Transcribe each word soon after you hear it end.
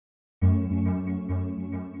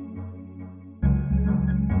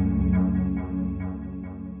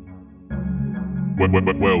Well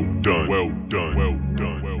done. Well done. Well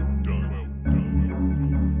done.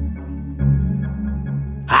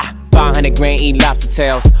 500 grand eat lobster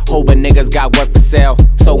tails. Whole but niggas got work for sale.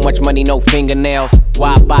 So much money, no fingernails.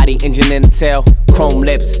 Wide body, engine in the tail. Chrome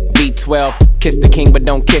lips, V12. Kiss the king, but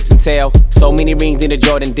don't kiss and tell. So many rings, need a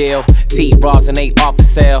Jordan deal. T-bras and they off for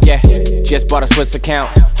sale. Yeah, just bought a Swiss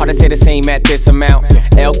account. Hard to say the same at this amount.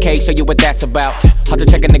 LK, show you what that's about. Hard to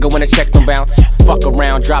check a nigga when the checks don't bounce. Fuck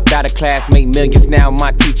around, dropped out of class, made millions now.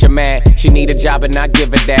 My teacher mad. She need a job and I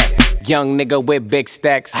give her that. Young nigga with big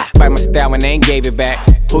stacks. Buy my style and they ain't gave it back.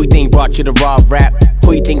 Who you think brought you the raw rap?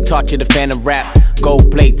 Who you think taught you the phantom rap? Gold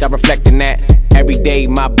plates, I reflect in that. Every day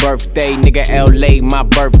my birthday, nigga LA my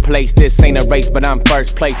birthplace. This ain't a race but I'm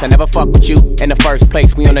first place. I never fuck with you in the first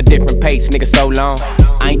place. We on a different pace, nigga so long.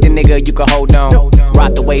 I ain't the nigga you can hold on.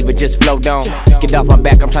 Ride the wave and just float on. Get off my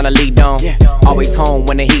back, I'm tryna lead on. Always home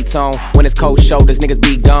when the heat's on. When it's cold shoulders, niggas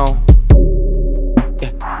be gone.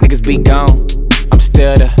 Yeah, niggas be gone. I'm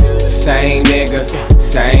still the same nigga,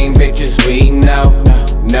 same bitches we know.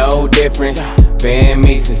 No difference, been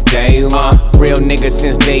me since day one. Real nigga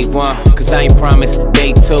since day one, cause I ain't promised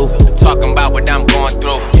day two. Talking about what I'm going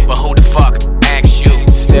through, but who the fuck asked you?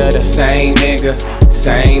 Still the same nigga,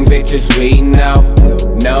 same bitches we know.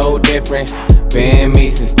 No difference, been me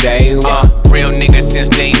since day one. Real nigga since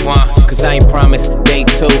day one, cause I ain't promised day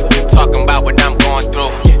two. Talking about what I'm going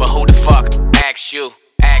through, but who the fuck asked you?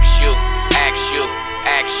 Ask you, ask you,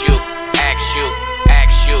 ask you, ask you,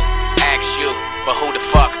 ask you, ask you, but who the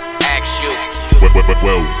fuck asked you? Well done.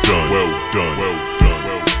 Well done. Well done. Well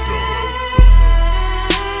done.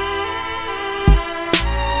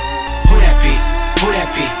 Who that be? Who that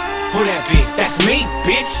be? Who that be? That's me,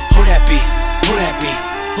 bitch. Who that be? Who that be?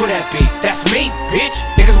 Who that be? That's me, bitch.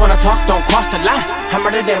 Niggas wanna talk, don't cross the line. I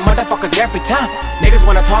murder them motherfuckers every time. Niggas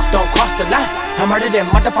wanna talk, don't cross the line. I murder them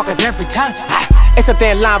motherfuckers every time. It's a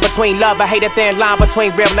thin line between love, I hate a thin line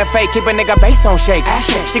between real and fake. Keep a nigga bass on shake.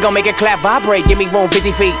 She gon' make it clap, vibrate, give me room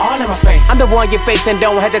 50 feet. All in my space. I'm the one you facing,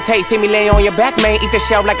 don't hesitate. See me lay on your back, man. Eat the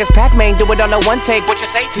shell like it's Pac-Man. Do it on a one take. What you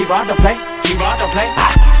say? T-Rod don't play. T-Rod don't play.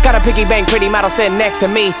 Got a piggy bank, pretty model sitting next to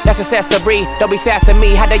me. That's accessory. Don't be sassing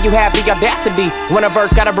me. How dare you have the audacity? When a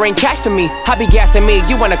verse gotta bring cash to me. I be gassing me.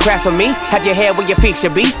 You wanna crash with me? Have your head where your feet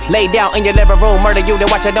should be. Laid out in your living room, murder you, then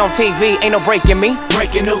watch it on TV. Ain't no breaking me.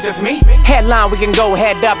 Breaking news, it's me. Headline, we can go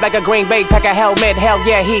head up like a Green Bay pack a helmet. Hell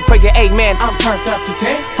yeah, he crazy 8-man. I'm turned up to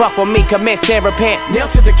 10. Fuck with me, commit sin, repent. Kneel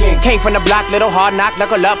to the king. Came from the block, little hard knock,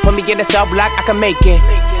 knuckle up. Put me in the cell block, I can make it.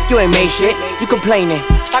 You ain't made shit, you complaining.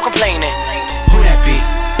 Stop complaining. Who that be?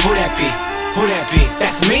 Who that be? Who that be?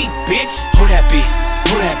 That's me, bitch. Who that be?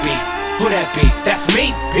 Who that be? Who that be? That's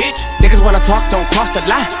me, bitch. Niggas wanna talk, don't cross the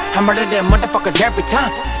line. I murder them motherfuckers every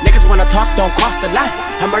time. Niggas wanna talk, don't cross the line.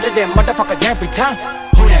 I murder them motherfuckers every time.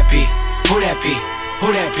 Who that be? Who that be?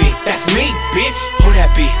 Who that be? That's me, bitch. Who that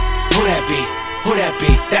be? Who that be? Who that be?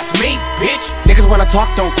 That's me, bitch. Niggas wanna talk,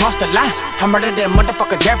 don't cross the line. I murder them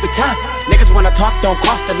motherfuckers every time. Niggas wanna talk, don't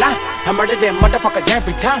cross the line. I murder them motherfuckers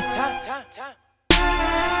every time.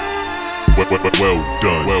 Well done. Well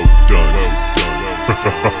done. Well done.